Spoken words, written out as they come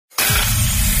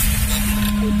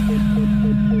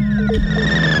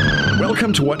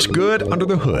Welcome to What's Good Under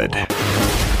the Hood.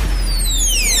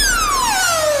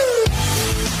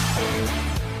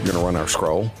 You're going to run our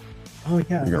scroll? Oh,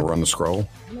 yeah. You're going to run the scroll?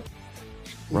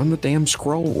 Run the damn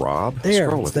scroll, Rob. There,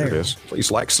 scroll it's there. there. It is.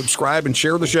 Please like, subscribe, and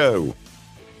share the show.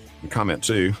 And comment,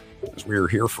 too, as we are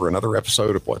here for another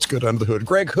episode of What's Good Under the Hood.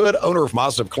 Greg Hood, owner of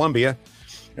Mazda of Columbia,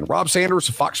 and Rob Sanders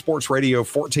of Fox Sports Radio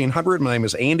 1400. My name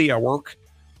is Andy. I work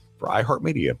for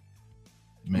iHeartMedia.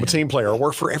 I'm a team player. I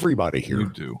work for everybody here. You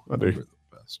do. I do. You're the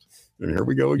best. And here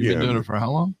we go again. You've been doing it for how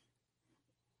long?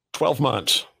 12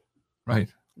 months. Right.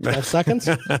 12 seconds?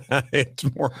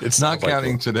 It's Not like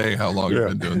counting today how long you've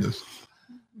been doing this.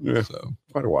 Yeah, So,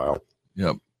 quite a while.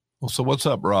 yep. Well, so what's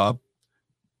up, Rob?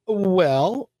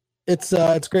 Well, it's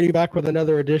great to be back with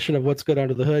another edition of What's Good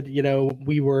Under the Hood. You know,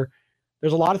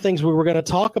 there's a lot of things we were going to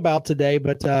talk about today,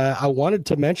 but I wanted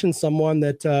to mention someone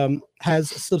that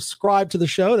has subscribed to the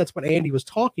show. That's what Andy was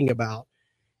talking about.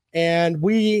 And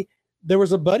there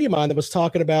was a buddy of mine that was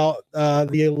talking about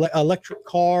the electric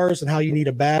cars and how you need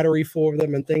a battery for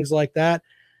them and things like that.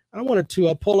 I wanted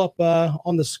to pull up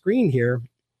on the screen here,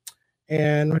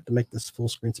 and I have to make this full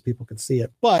screen so people can see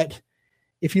it. But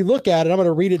if you look at it, I'm going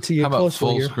to read it to you How about closely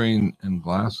full here. screen and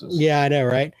glasses? Yeah, I know,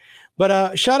 right?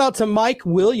 But shout out to Mike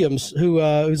Williams,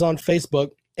 who's on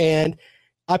Facebook. And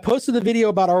I posted a video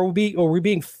about are we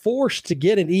being forced to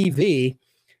get an EV,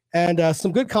 and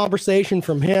some good conversation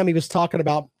from him. He was talking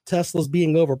about Teslas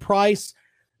being overpriced,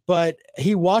 but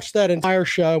he watched that entire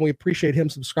show, and we appreciate him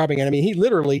subscribing. And I mean, he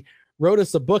literally wrote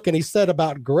us a book, and he said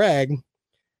about Greg,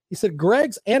 he said,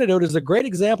 Greg's anecdote is a great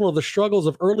example of the struggles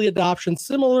of early adoption,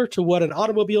 similar to what an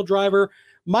automobile driver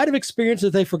might have experienced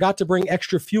if they forgot to bring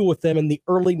extra fuel with them in the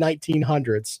early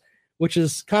 1900s, which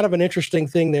is kind of an interesting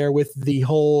thing there with the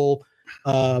whole,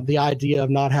 the idea of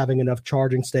not having enough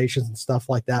charging stations and stuff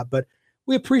like that. But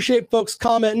we appreciate folks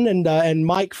commenting and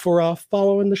Mike for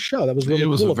following the show. That was really cool.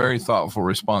 It was a very thoughtful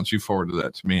response. You forwarded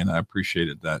that to me, and I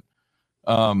appreciated that.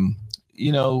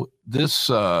 You know, this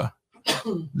EV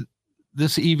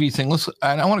thing,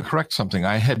 and I want to correct something.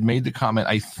 I had made the comment.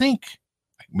 I think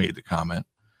I made the comment.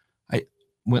 I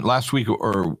went last week,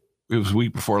 or it was the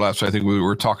week before last. I think we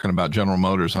were talking about General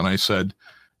Motors, and I said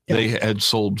they had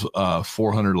sold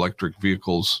 400 electric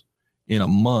vehicles in a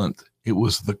month. It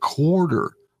was the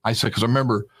quarter. I said, because I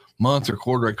remember month or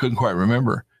quarter, I couldn't quite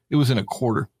remember. It was in a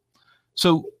quarter.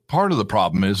 So part of the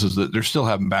problem is that they're still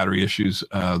having battery issues.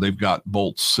 They've got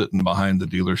bolts sitting behind the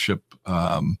dealership.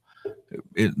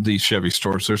 These Chevy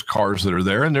stores, there's cars that are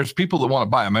there, and there's people that want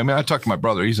to buy them. I mean, I talked to my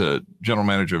brother. He's a general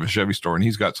manager of a Chevy store, and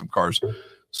he's got some cars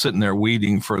sitting there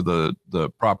waiting for the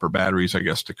proper batteries, I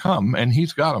guess, to come, and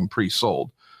he's got them pre-sold.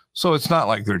 So it's not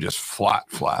like they're just flat.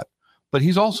 But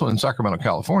he's also in Sacramento,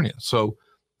 California. So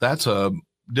that's a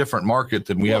different market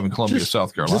than we have in Columbia,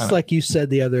 South Carolina. Just like you said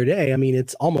the other day, I mean,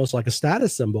 it's almost like a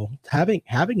status symbol having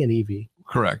an EV.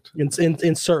 Correct.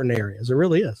 In certain areas. It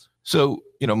really is. So,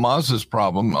 you know, Mazda's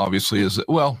problem obviously is,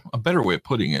 well, a better way of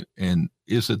putting it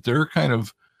is that they're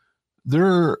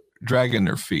dragging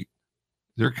their feet.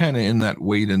 They're kind of in that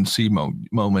wait and see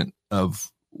moment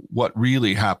of what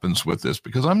really happens with this,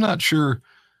 because I'm not sure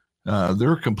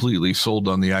they're completely sold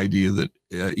on the idea that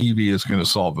EV is going to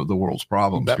solve the world's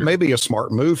problems. That may be a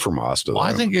smart move from Mazda. Well,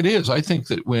 I think it is. I think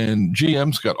that when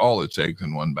GM's got all its eggs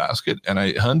in one basket, and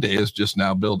Hyundai is just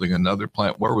now building another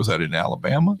plant. Where was that, in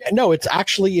Alabama? No, it's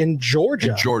actually in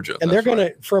Georgia. And they're going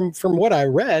to, from what I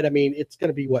read, I mean, it's going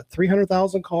to be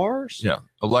 300,000 cars? Yeah,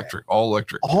 all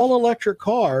electric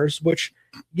cars, which,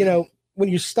 you know, when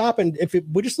you stop and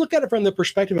we just look at it from the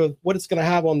perspective of what it's going to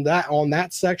have on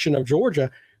that section of Georgia,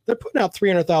 they're putting out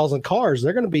 300,000 cars.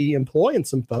 They're going to be employing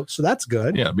some folks. So that's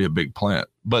good. Yeah, it'll be a big plant.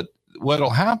 But what'll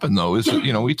happen, though, is,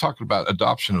 you know, we talked about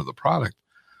adoption of the product.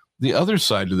 The other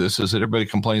side of this is that everybody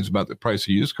complains about the price of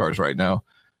used cars right now.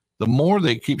 The more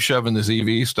they keep shoving this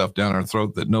EV stuff down our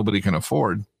throat that nobody can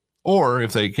afford, or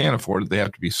if they can't afford it, they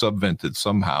have to be subvented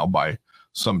somehow by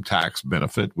some tax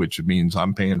benefit, which means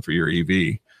I'm paying for your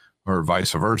EV or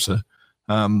vice versa.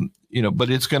 You know, but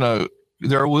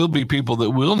there will be people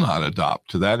that will not adopt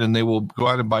to that, and they will go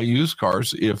out and buy used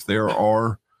cars if there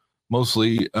are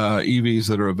mostly EVs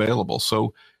that are available.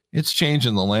 So it's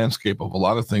changing the landscape of a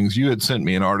lot of things. You had sent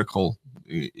me an article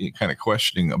kind of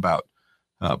questioning about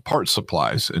part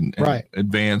supplies and right.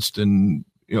 Advanced and,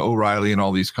 you know, O'Reilly and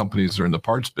all these companies that are in the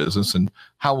parts business, and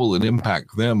how will it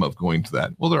impact them of going to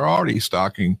that? Well, they're already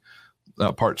stocking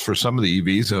parts for some of the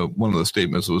EVs. One of the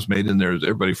statements that was made in there is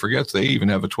everybody forgets they even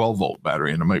have a 12-volt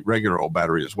battery and a regular old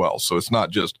battery as well. So it's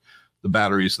not just the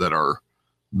batteries that are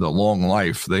the long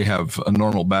life. They have a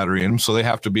normal battery in them, so they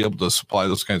have to be able to supply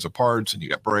those kinds of parts, and you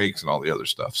got brakes and all the other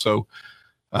stuff. So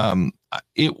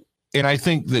And I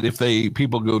think that if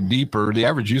people go deeper, the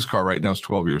average used car right now is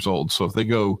 12 years old. So if they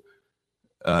go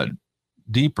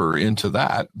deeper into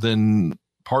that, then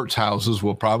parts houses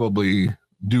will probably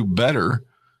do better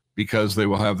because they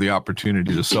will have the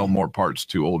opportunity to sell more parts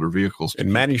to older vehicles.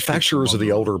 And manufacturers of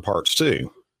the older parts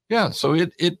too. Yeah. So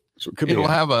it'll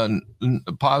have a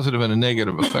positive and a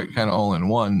negative effect kind of all in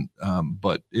one.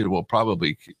 But it will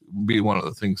probably be one of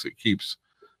the things that keeps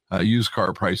used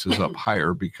car prices up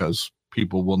higher because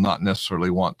people will not necessarily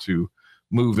want to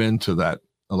move into that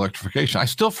electrification. I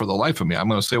still, for the life of me, I'm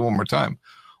going to say one more time,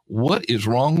 what is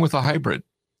wrong with a hybrid?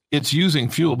 It's using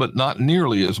fuel, but not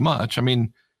nearly as much. I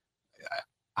mean,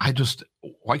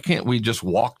 why can't we just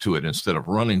walk to it instead of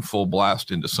running full blast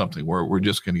into something where we're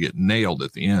just going to get nailed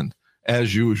at the end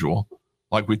as usual,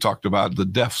 like we talked about the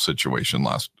DEF situation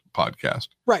last podcast.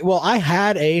 Right. Well, I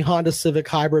had a Honda Civic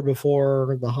Hybrid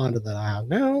before the Honda that I have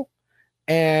now.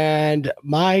 And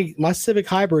my Civic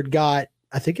Hybrid got,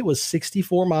 I think it was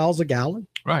 64 miles a gallon.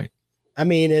 Right. I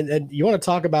mean, and you want to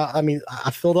talk about, I mean,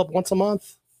 I filled up once a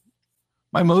month.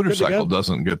 My motorcycle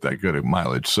doesn't get that good at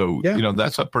mileage. So,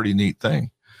 that's a pretty neat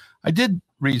thing. I did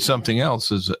read something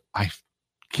else is I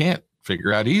can't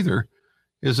figure out either,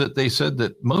 is that they said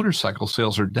that motorcycle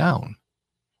sales are down.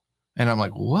 And I'm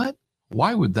like, what?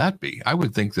 Why would that be? I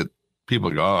would think that people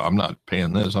go, oh, I'm not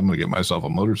paying this. I'm going to get myself a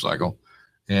motorcycle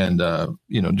and,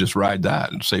 just ride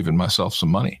that and saving myself some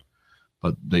money.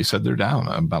 But they said they're down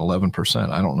about 11%.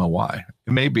 I don't know why.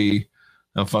 It may be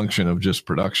a function of just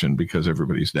production because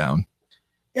everybody's down.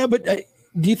 Yeah, but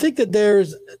do you think that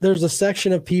there's a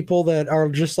section of people that are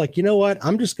just like, you know what?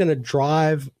 I'm just going to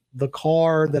drive the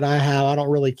car that I have. I don't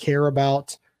really care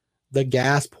about the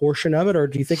gas portion of it. Or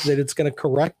do you think that it's going to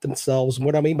correct themselves? And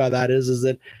what I mean by that is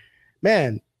that,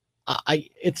 man,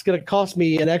 it's going to cost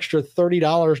me an extra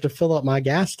 $30 to fill up my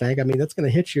gas tank. I mean, that's going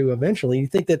to hit you eventually. You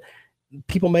think that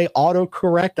people may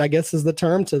autocorrect, I guess is the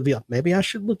term, to be like, maybe I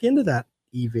should look into that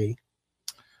EV.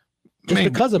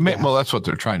 Because of that. Well, that's what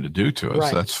they're trying to do to us.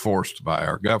 Right. That's forced by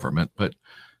our government. But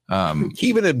he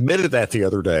even admitted that the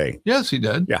other day. Yes, he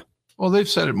did. Yeah. Well, they've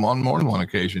said it on more than one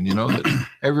occasion, that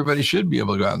everybody should be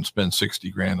able to go out and spend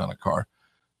 $60,000 on a car.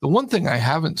 The one thing I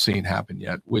haven't seen happen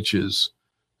yet, which is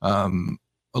a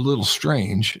little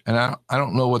strange, and I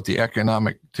don't know what the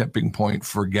economic tipping point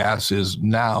for gas is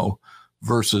now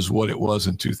versus what it was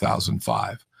in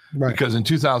 2005. Right. Because in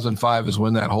 2005 is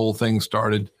when that whole thing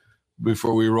started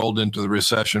before we rolled into the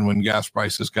recession when gas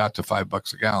prices got to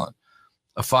 $5 a gallon.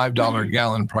 A $5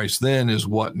 gallon price then is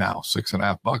what now?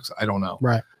 $6.50? I don't know.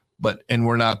 Right. And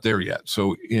we're not there yet.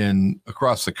 So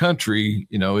across the country,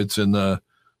 it's in the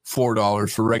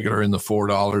 $4 for regular, in the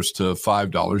 $4 to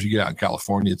 $5. You get out in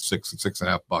California, it's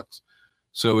 $6.50.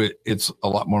 So it's a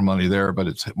lot more money there, but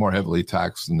it's more heavily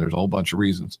taxed, and there's a whole bunch of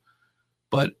reasons.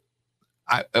 But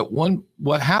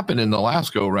what happened in the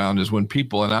last go around is when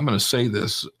people, and I'm going to say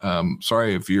this,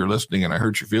 sorry if you're listening and I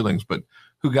hurt your feelings, but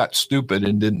who got stupid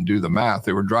and didn't do the math.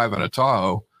 They were driving a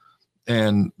Tahoe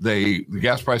and the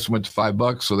gas price went to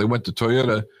 $5. So they went to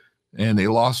Toyota and they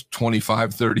lost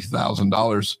 $25,000,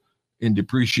 $30,000 in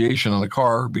depreciation on the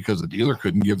car because the dealer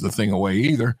couldn't give the thing away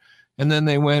either. And then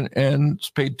they went and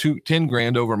paid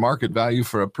 $10,000 over market value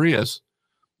for a Prius,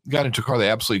 got into a car they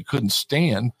absolutely couldn't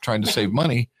stand, trying to save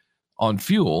money on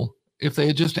fuel. If they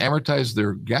had just amortized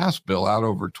their gas bill out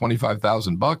over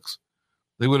 $25,000,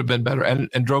 they would have been better and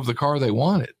drove the car they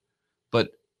wanted. But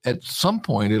at some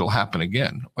point it'll happen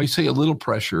again. I say a little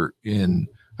pressure I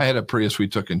had a Prius we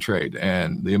took in trade,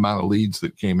 and the amount of leads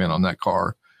that came in on that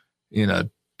car in a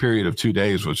period of 2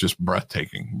 days was just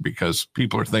breathtaking because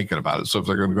people are thinking about it. So if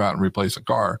they're going to go out and replace a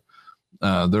car,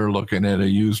 they're looking at a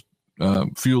used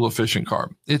fuel efficient car.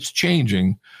 It's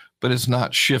changing, but it's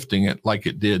not shifting it like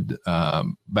it did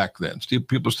back then.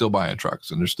 People are still buying trucks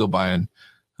and they're still buying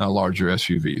larger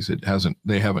SUVs.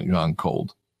 They haven't gone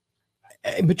cold.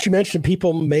 But you mentioned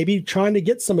people maybe trying to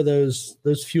get some of those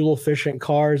fuel efficient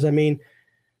cars. I mean,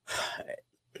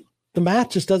 the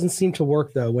math just doesn't seem to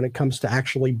work though when it comes to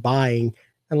actually buying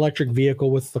an electric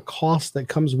vehicle with the cost that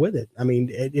comes with it. I mean,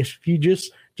 if you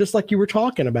just like you were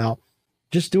talking about,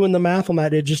 just doing the math on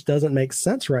that, it just doesn't make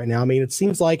sense right now. I mean, it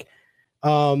seems like,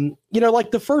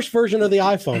 like the first version of the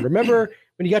iPhone. Remember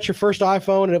when you got your first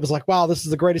iPhone and it was like, wow, this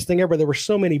is the greatest thing ever. There were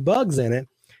so many bugs in it.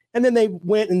 And then they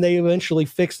went and they eventually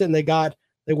fixed it and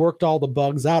they worked all the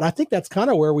bugs out. I think that's kind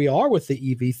of where we are with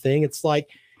the EV thing. It's like,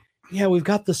 yeah, we've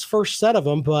got this first set of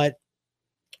them, but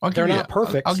they're not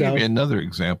perfect. I'll give you another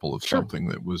example of something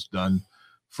that was done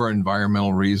for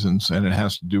environmental reasons, and it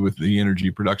has to do with the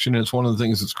energy production. And it's one of the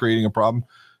things that's creating a problem,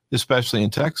 especially in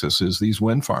Texas, is these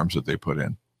wind farms that they put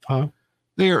in. Huh?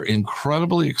 They are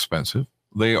incredibly expensive.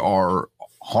 They are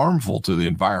harmful to the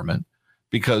environment,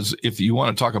 because if you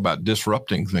want to talk about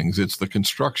disrupting things, it's the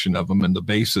construction of them and the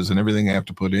bases and everything they have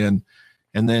to put in.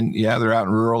 And then, yeah, they're out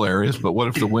in rural areas, but what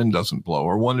if the wind doesn't blow,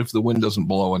 or what if the wind doesn't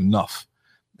blow enough?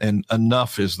 And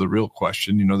enough is the real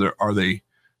question. You know, are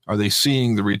they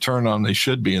seeing the return on they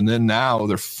should be? And then now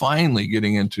they're finally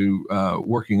getting into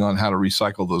working on how to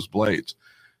recycle those blades.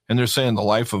 And they're saying the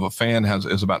life of a fan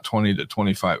is about 20 to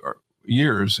 25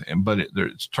 years, but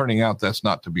it's turning out that's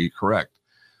not to be correct.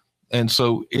 And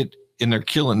so they're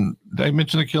killing. Did I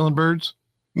mention they're killing birds?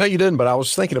 No, you didn't, but I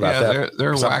was thinking about that.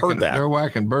 They're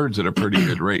whacking birds at a pretty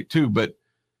good rate too.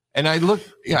 And I look,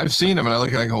 I've seen them, and I look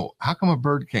and I go, how come a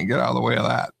bird can't get out of the way of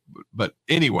that? But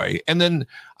anyway, and then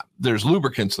there's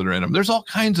lubricants that are in them. There's all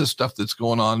kinds of stuff that's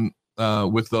going on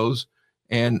with those,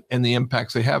 and the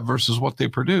impacts they have versus what they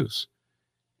produce.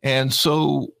 And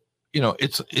so, you know,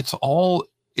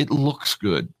 it looks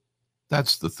good.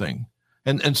 That's the thing.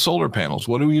 And solar panels.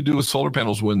 What do you do with solar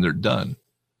panels when they're done?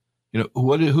 You know,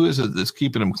 who is it that's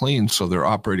keeping them clean so they're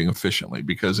operating efficiently?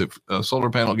 Because if a solar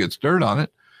panel gets dirt on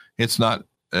it, it's not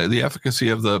the efficacy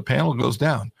of the panel goes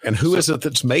down. And who is it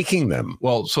that's making them?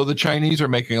 Well, so the Chinese are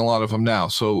making a lot of them now.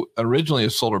 So originally a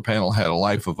solar panel had a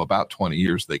life of about 20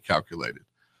 years, they calculated.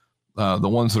 The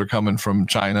ones that are coming from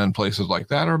China and places like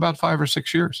that are about 5 or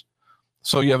 6 years.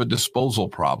 So you have a disposal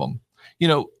problem. You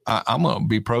know, I'm going to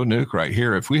be pro nuke right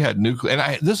here. If we had nuclear, and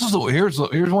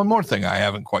here's one more thing I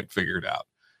haven't quite figured out,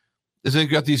 is they've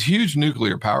got these huge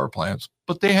nuclear power plants,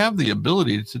 but they have the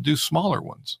ability to do smaller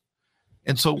ones.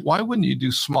 And so why wouldn't you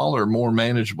do smaller, more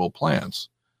manageable plants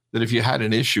that if you had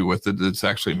an issue with it, that's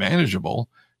actually manageable,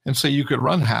 and say you could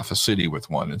run half a city with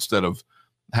one instead of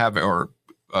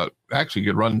actually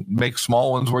you could make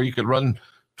small ones where you could run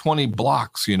 20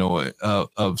 blocks, you know,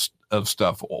 of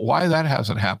stuff. Why that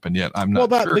hasn't happened yet, I'm not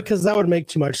sure. Because that would make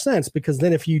too much sense, because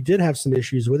then if you did have some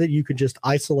issues with it, you could just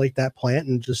isolate that plant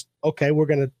and just, okay,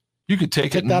 you could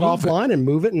take it that offline and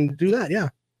move it and do that. Yeah.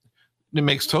 It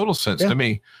makes total sense to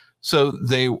me. So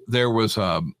there was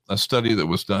a study that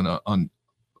was done on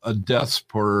a deaths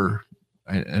per,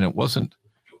 and it wasn't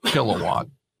kilowatt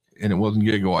and it wasn't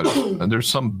gigawatt. And there's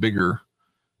some bigger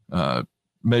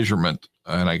measurement,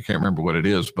 and I can't remember what it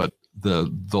is, but the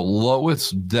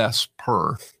lowest deaths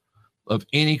per of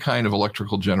any kind of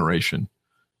electrical generation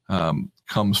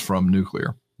comes from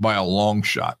nuclear by a long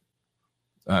shot.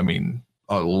 I mean,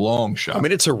 a long shot. I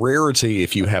mean, it's a rarity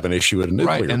if you have an issue at a nuclear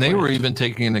right. And plant. they were even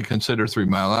taking into consider 3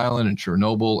 Mile Island and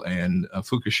Chernobyl and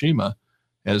Fukushima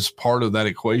as part of that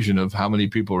equation of how many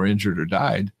people are injured or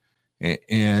died.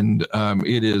 And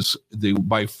it is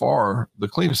by far the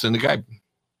cleanest. And the guy,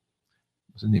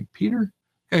 was his name Peter?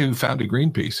 The guy who founded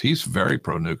Greenpeace, he's very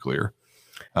pro-nuclear.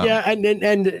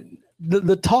 And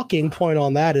the talking point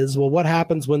on that is, well, what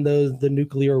happens when the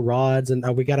nuclear rods, and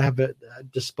we got to have a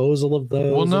disposal of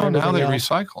those? Well, no, now they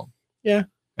recycle them. Yeah.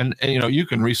 And you know, you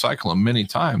can recycle them many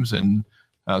times. And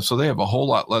so they have a whole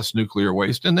lot less nuclear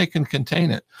waste and they can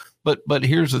contain it. But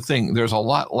here's the thing, there's a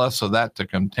lot less of that to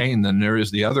contain than there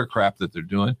is the other crap that they're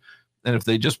doing. And if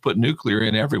they just put nuclear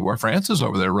in everywhere, France is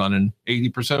over there running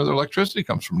 80% of their electricity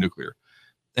comes from nuclear,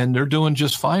 and they're doing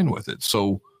just fine with it.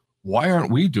 So why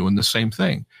aren't we doing the same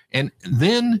thing? And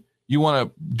then you want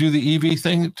to do the EV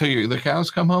thing till the cows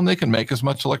come home, they can make as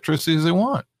much electricity as they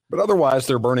want. But otherwise,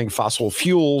 they're burning fossil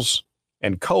fuels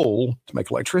and coal to make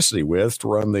electricity with to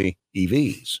run the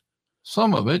EVs.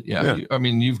 Some of it, yeah. I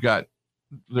mean, you've got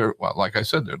like I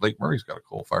said, Lake Murray's got a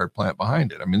coal-fired plant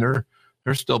behind it. I mean, they're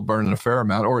still burning a fair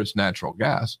amount, or it's natural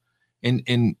gas,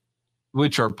 in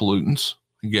which are pollutants.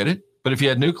 I get it. But if you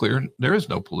had nuclear, there is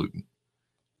no pollutant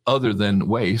other than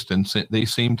waste, and they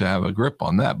seem to have a grip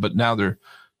on that. But now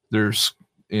there's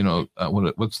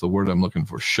what's the word I'm looking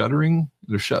for? Shuttering.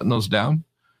 They're shutting those down.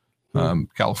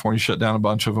 California shut down a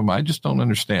bunch of them. I just don't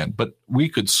understand. But we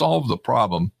could solve the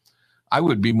problem. I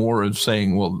would be more of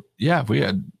saying, well, yeah, if we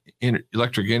had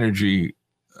electric energy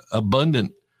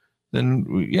abundant, then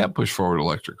push forward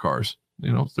electric cars.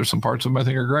 You know, there's some parts of them I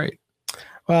think are great.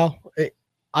 Well,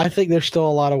 I think there's still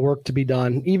a lot of work to be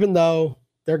done, even though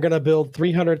they're going to build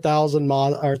 300,000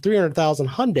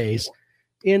 Hyundais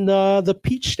in the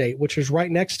Peach State, which is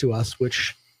right next to us,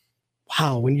 which,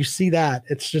 wow, when you see that,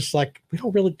 it's just like,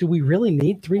 do we really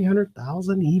need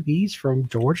 300,000 EVs from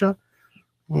Georgia?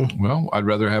 Well, I'd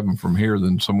rather have them from here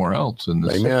than somewhere else in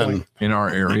our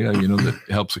area, that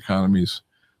helps economies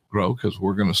grow, because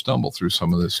we're going to stumble through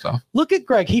some of this stuff. Look at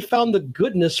Greg. He found the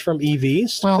goodness from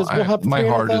EVs. Well,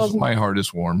 my heart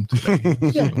is warm today.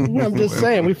 Yeah, I'm just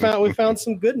saying we found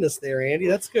some goodness there, Andy.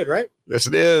 That's good, right? Yes,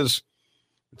 it is.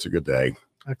 It's a good day.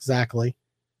 Exactly.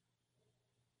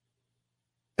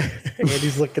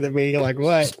 Andy's looking at me like,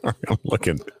 what? Sorry, I'm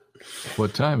looking.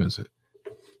 What time is it?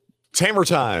 It's hammer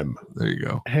time. There you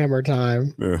go. Hammer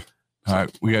time. Yeah. All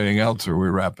right. We got anything else, or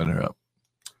we're wrapping it up?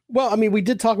 Well, I mean, we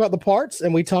did talk about the parts,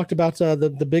 and we talked about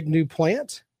the big new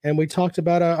plant, and we talked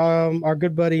about our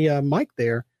good buddy Mike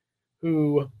there,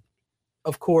 who,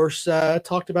 of course,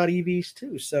 talked about EVs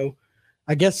too. So,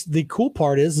 I guess the cool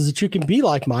part is that you can be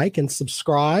like Mike and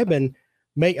subscribe and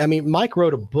make. I mean, Mike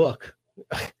wrote a book.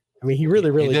 I mean, he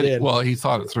really He did. Well, he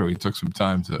thought it through. He took some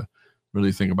time to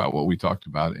really think about what we talked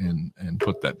about and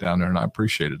put that down there, and I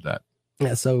appreciated that.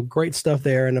 Yeah, so great stuff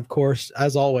there, and of course,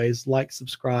 as always, like,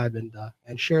 subscribe,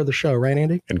 and share the show, right,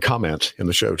 Andy? And comment in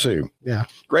the show too. Yeah.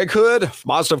 Greg Hood,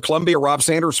 Mazda of Columbia, Rob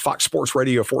Sanders, Fox Sports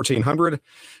Radio 1400.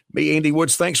 Me, Andy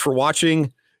Woods. Thanks for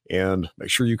watching, and make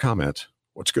sure you comment.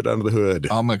 What's good under the hood?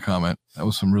 I'm gonna comment. That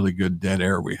was some really good dead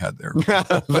air we had there.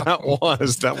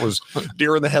 that was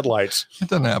deer in the headlights. It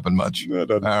doesn't happen much. No, it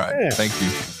doesn't. All right. Yeah. Thank you.